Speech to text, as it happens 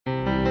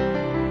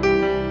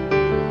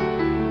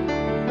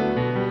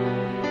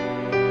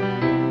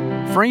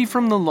Free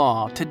from the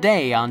Law,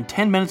 today on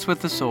 10 Minutes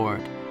with the Sword.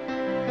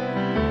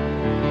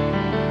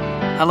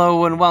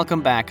 Hello and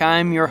welcome back.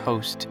 I'm your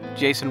host,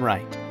 Jason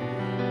Wright.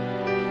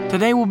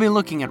 Today we'll be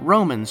looking at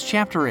Romans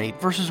chapter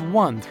 8, verses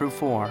 1 through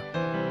 4.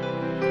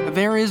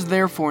 There is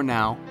therefore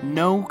now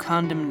no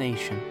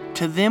condemnation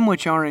to them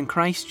which are in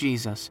Christ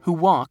Jesus, who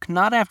walk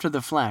not after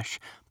the flesh,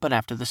 but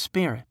after the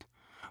Spirit.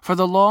 For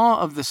the law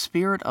of the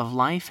Spirit of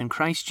life in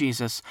Christ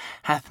Jesus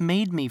hath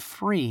made me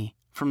free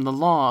from the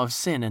law of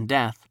sin and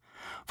death.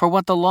 For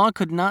what the law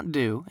could not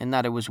do, in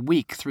that it was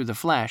weak through the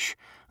flesh,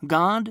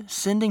 God,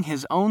 sending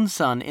his own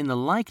Son in the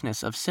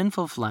likeness of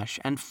sinful flesh,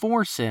 and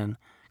for sin,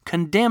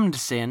 condemned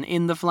sin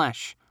in the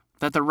flesh,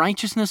 that the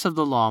righteousness of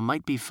the law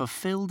might be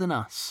fulfilled in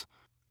us,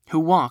 who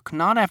walk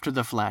not after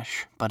the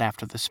flesh, but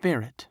after the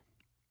Spirit.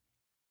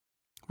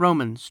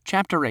 Romans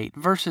chapter 8,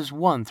 verses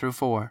 1 through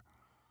 4.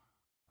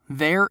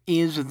 There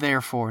is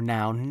therefore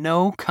now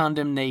no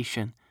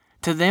condemnation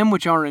to them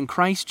which are in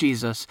Christ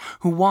Jesus,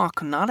 who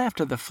walk not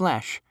after the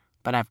flesh,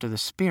 but after the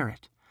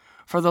Spirit.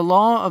 For the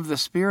law of the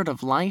Spirit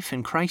of life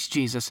in Christ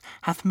Jesus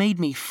hath made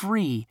me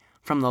free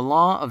from the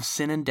law of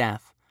sin and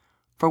death.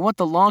 For what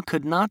the law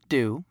could not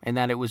do, in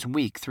that it was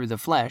weak through the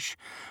flesh,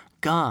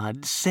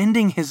 God,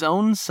 sending his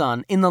own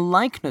Son in the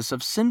likeness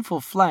of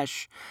sinful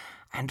flesh,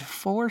 and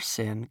for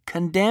sin,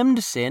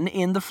 condemned sin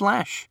in the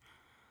flesh,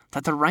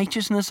 that the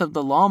righteousness of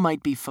the law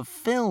might be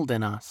fulfilled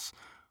in us,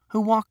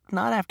 who walk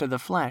not after the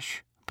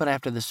flesh, but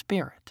after the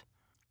Spirit.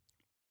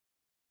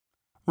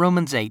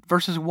 Romans 8,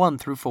 verses 1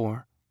 through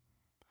 4.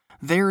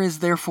 There is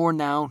therefore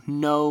now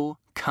no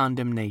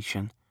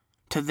condemnation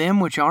to them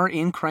which are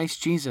in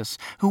Christ Jesus,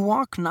 who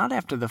walk not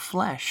after the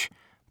flesh,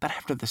 but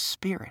after the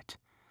Spirit.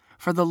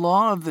 For the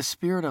law of the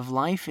Spirit of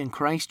life in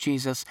Christ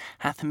Jesus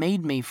hath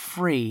made me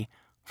free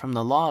from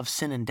the law of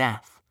sin and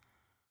death.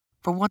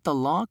 For what the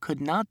law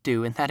could not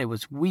do, in that it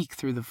was weak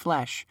through the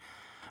flesh,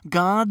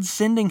 God,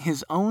 sending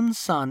his own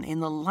Son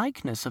in the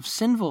likeness of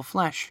sinful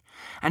flesh,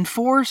 and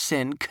for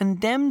sin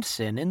condemned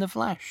sin in the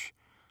flesh,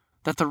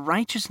 that the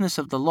righteousness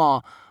of the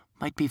law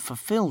might be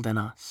fulfilled in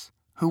us,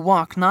 who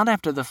walk not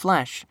after the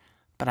flesh,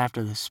 but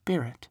after the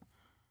Spirit.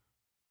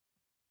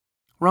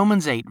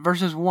 Romans 8,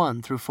 verses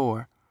 1 through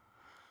 4.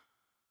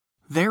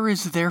 There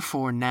is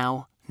therefore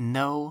now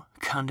no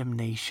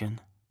condemnation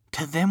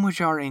to them which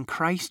are in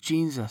Christ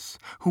Jesus,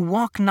 who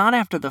walk not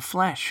after the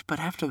flesh, but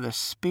after the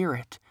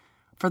Spirit.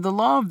 For the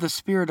law of the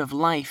Spirit of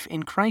life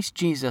in Christ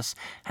Jesus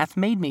hath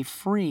made me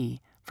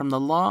free from the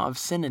law of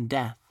sin and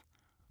death.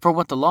 For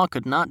what the law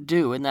could not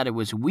do, in that it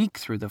was weak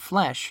through the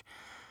flesh,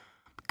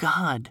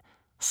 God,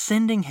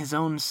 sending his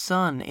own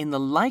Son in the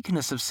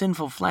likeness of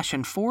sinful flesh,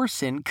 and for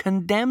sin,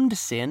 condemned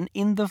sin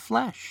in the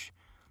flesh,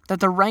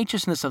 that the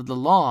righteousness of the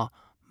law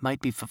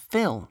might be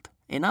fulfilled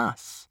in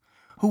us,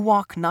 who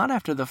walk not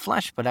after the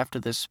flesh, but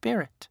after the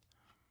Spirit.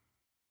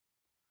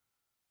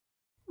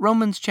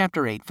 Romans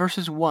chapter 8,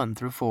 verses 1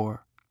 through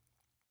 4.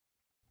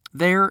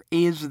 There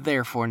is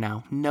therefore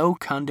now no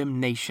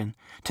condemnation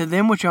to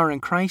them which are in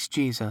Christ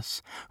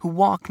Jesus, who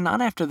walk not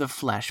after the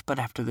flesh, but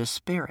after the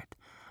Spirit.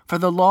 For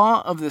the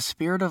law of the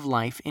Spirit of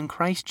life in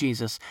Christ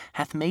Jesus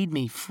hath made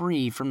me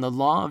free from the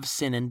law of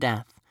sin and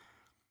death.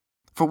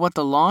 For what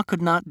the law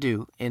could not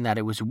do, in that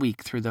it was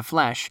weak through the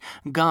flesh,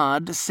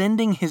 God,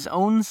 sending his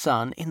own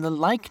Son in the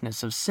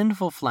likeness of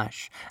sinful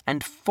flesh,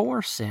 and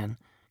for sin,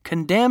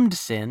 condemned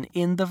sin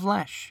in the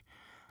flesh,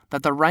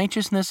 that the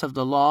righteousness of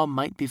the law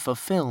might be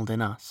fulfilled in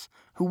us,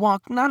 who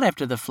walk not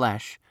after the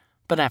flesh,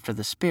 but after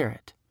the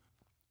Spirit.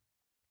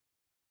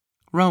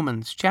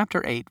 Romans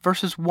chapter 8,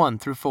 verses 1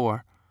 through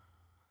 4.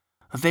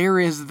 There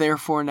is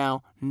therefore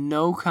now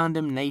no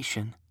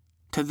condemnation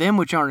to them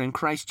which are in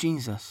Christ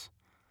Jesus,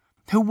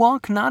 who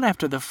walk not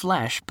after the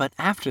flesh, but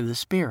after the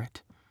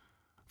Spirit.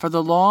 For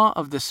the law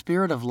of the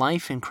Spirit of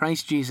life in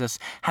Christ Jesus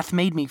hath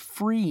made me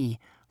free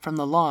from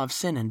the law of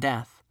sin and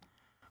death.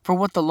 For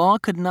what the law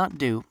could not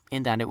do,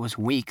 in that it was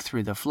weak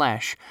through the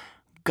flesh,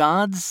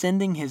 God,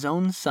 sending his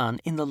own Son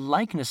in the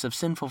likeness of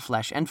sinful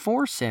flesh, and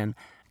for sin,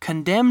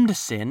 condemned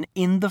sin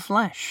in the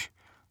flesh,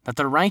 that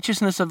the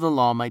righteousness of the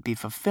law might be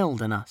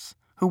fulfilled in us,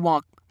 who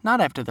walk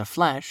not after the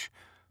flesh,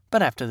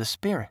 but after the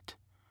Spirit.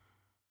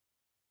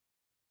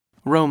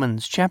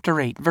 Romans chapter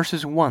 8,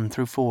 verses 1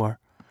 through 4.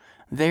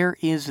 There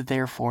is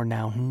therefore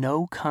now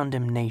no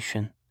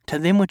condemnation to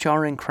them which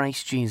are in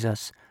Christ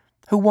Jesus,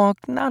 who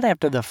walk not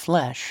after the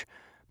flesh,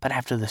 but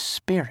after the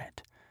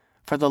Spirit.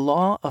 For the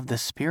law of the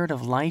Spirit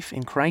of life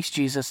in Christ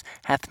Jesus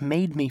hath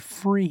made me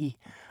free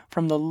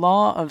from the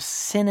law of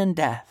sin and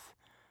death.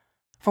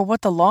 For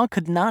what the law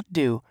could not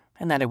do,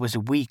 in that it was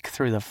weak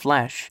through the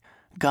flesh,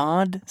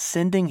 God,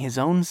 sending his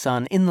own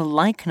Son in the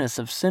likeness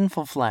of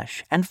sinful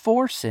flesh, and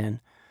for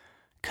sin,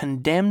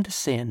 condemned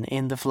sin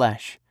in the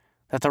flesh,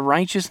 that the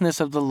righteousness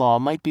of the law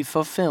might be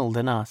fulfilled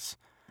in us,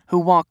 who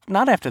walk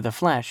not after the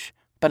flesh,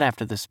 but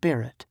after the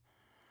Spirit.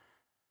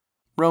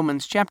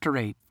 Romans chapter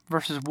 8,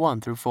 verses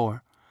 1 through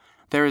 4.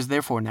 There is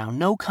therefore now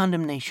no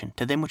condemnation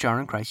to them which are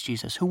in Christ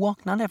Jesus, who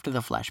walk not after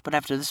the flesh, but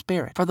after the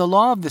Spirit. For the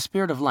law of the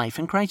Spirit of life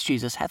in Christ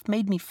Jesus hath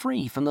made me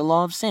free from the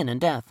law of sin and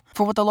death.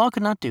 For what the law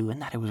could not do, in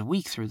that it was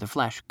weak through the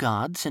flesh,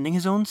 God, sending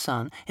his own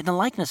Son, in the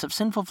likeness of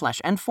sinful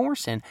flesh, and for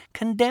sin,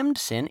 condemned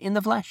sin in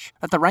the flesh,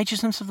 that the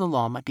righteousness of the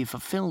law might be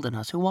fulfilled in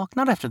us, who walk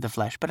not after the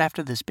flesh, but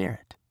after the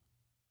Spirit.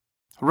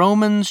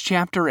 Romans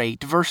chapter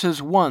 8,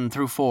 verses 1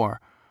 through 4.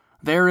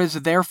 There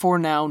is therefore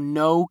now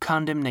no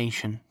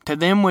condemnation to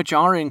them which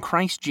are in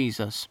Christ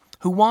Jesus,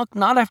 who walk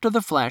not after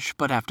the flesh,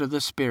 but after the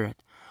Spirit.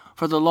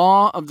 For the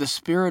law of the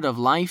Spirit of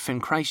life in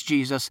Christ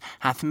Jesus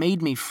hath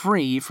made me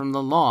free from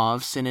the law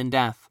of sin and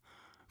death.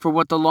 For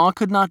what the law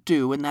could not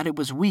do, in that it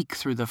was weak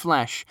through the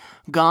flesh,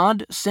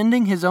 God,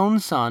 sending his own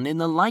Son in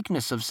the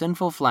likeness of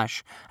sinful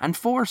flesh, and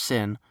for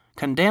sin,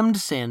 condemned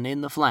sin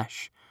in the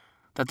flesh,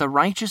 that the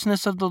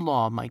righteousness of the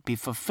law might be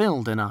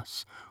fulfilled in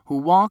us, who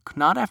walk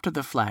not after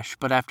the flesh,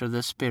 but after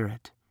the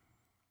Spirit.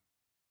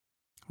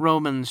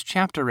 Romans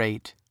chapter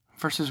 8,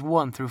 verses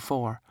 1 through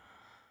 4.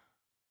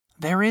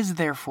 There is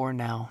therefore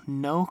now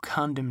no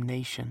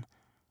condemnation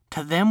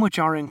to them which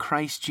are in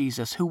Christ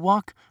Jesus, who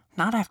walk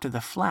not after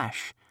the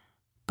flesh,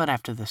 but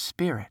after the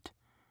Spirit.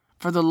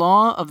 For the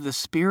law of the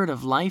Spirit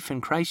of life in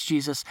Christ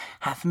Jesus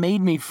hath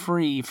made me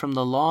free from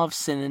the law of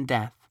sin and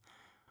death.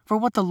 For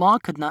what the law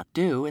could not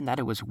do, in that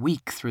it was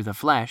weak through the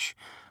flesh,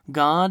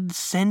 God,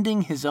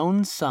 sending his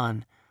own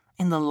Son,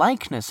 in the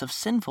likeness of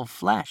sinful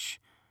flesh,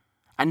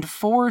 and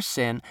for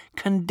sin,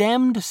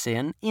 condemned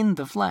sin in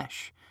the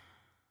flesh,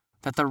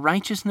 that the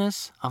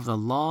righteousness of the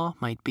law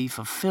might be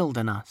fulfilled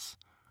in us,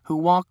 who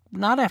walk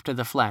not after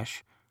the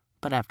flesh,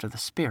 but after the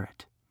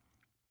Spirit.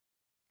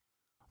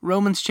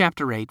 Romans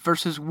chapter 8,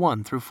 verses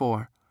 1 through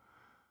 4.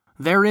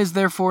 There is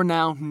therefore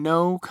now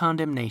no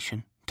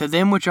condemnation to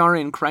them which are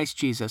in Christ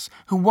Jesus,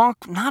 who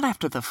walk not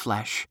after the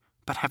flesh,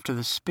 but after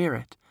the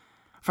Spirit.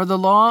 For the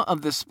law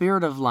of the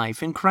Spirit of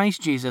life in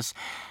Christ Jesus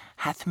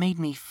hath made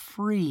me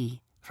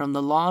free from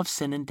the law of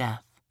sin and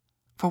death.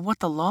 For what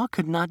the law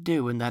could not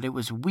do, in that it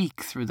was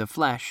weak through the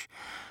flesh,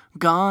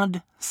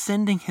 God,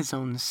 sending his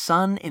own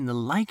Son in the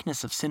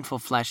likeness of sinful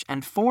flesh,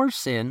 and for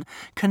sin,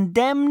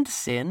 condemned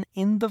sin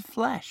in the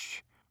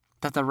flesh,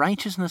 that the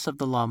righteousness of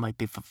the law might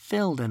be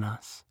fulfilled in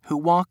us, who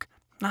walk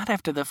not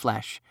after the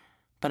flesh,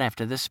 but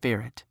after the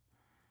Spirit.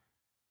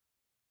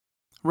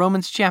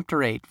 Romans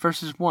chapter 8,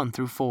 verses 1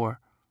 through 4.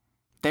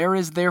 There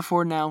is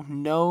therefore now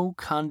no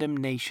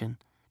condemnation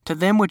to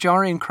them which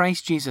are in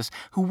Christ Jesus,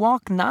 who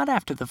walk not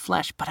after the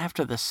flesh, but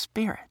after the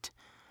Spirit.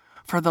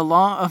 For the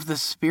law of the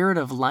Spirit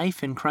of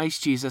life in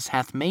Christ Jesus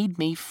hath made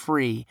me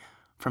free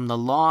from the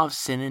law of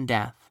sin and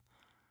death.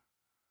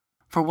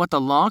 For what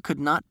the law could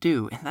not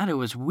do, in that it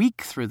was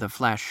weak through the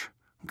flesh,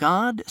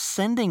 God,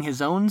 sending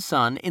his own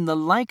Son in the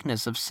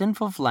likeness of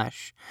sinful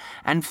flesh,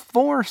 and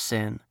for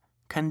sin,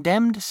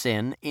 condemned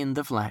sin in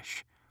the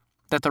flesh,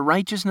 that the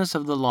righteousness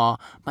of the law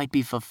might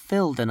be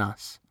fulfilled in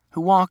us,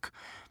 who walk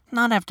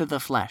not after the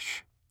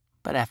flesh,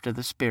 but after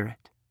the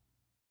Spirit.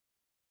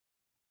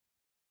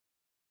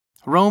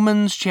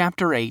 Romans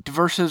chapter 8,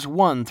 verses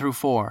 1 through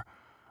 4.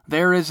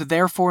 There is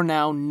therefore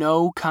now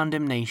no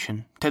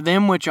condemnation to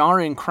them which are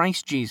in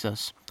Christ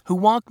Jesus, who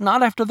walk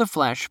not after the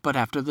flesh, but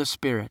after the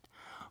Spirit.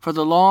 For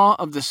the law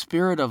of the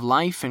Spirit of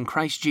life in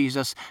Christ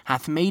Jesus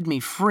hath made me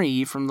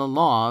free from the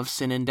law of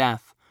sin and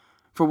death.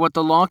 For what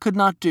the law could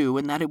not do,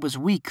 in that it was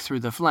weak through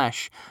the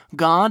flesh,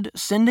 God,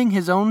 sending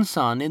his own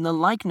Son in the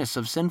likeness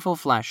of sinful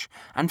flesh,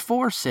 and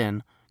for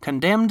sin,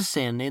 condemned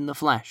sin in the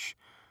flesh,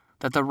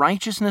 that the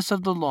righteousness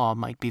of the law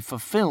might be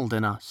fulfilled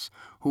in us,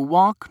 who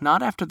walk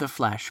not after the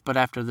flesh, but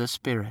after the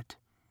Spirit.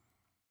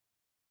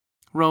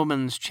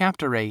 Romans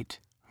chapter 8,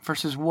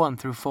 verses 1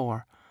 through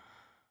 4.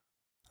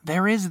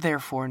 There is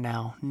therefore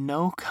now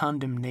no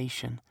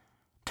condemnation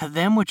to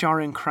them which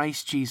are in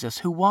Christ Jesus,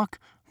 who walk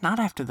not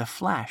after the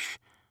flesh,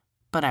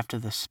 but after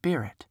the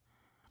Spirit.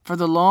 For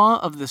the law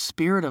of the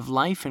Spirit of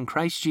life in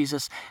Christ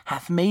Jesus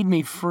hath made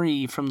me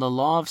free from the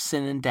law of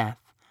sin and death.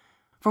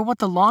 For what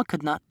the law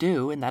could not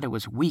do, in that it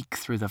was weak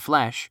through the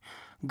flesh,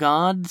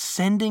 God,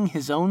 sending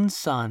his own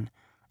Son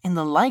in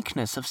the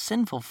likeness of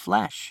sinful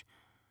flesh,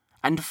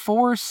 and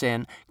for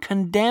sin,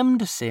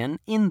 condemned sin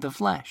in the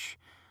flesh,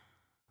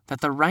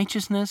 that the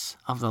righteousness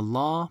of the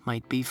law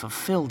might be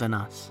fulfilled in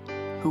us,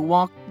 who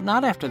walk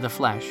not after the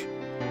flesh,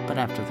 but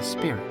after the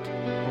Spirit.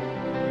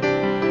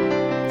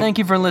 Thank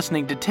you for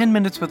listening to 10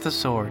 Minutes with the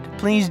Sword.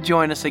 Please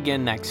join us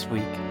again next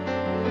week.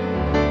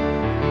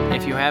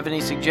 If you have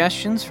any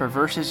suggestions for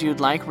verses you'd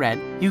like read,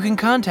 you can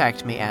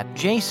contact me at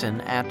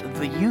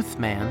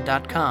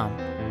jason@theyouthman.com.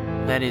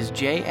 That is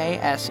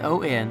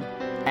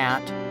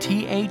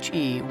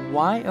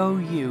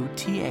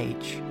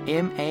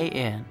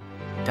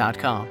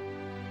JASON@THEYOUTHMAN.com.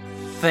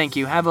 Thank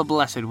you. Have a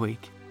blessed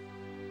week.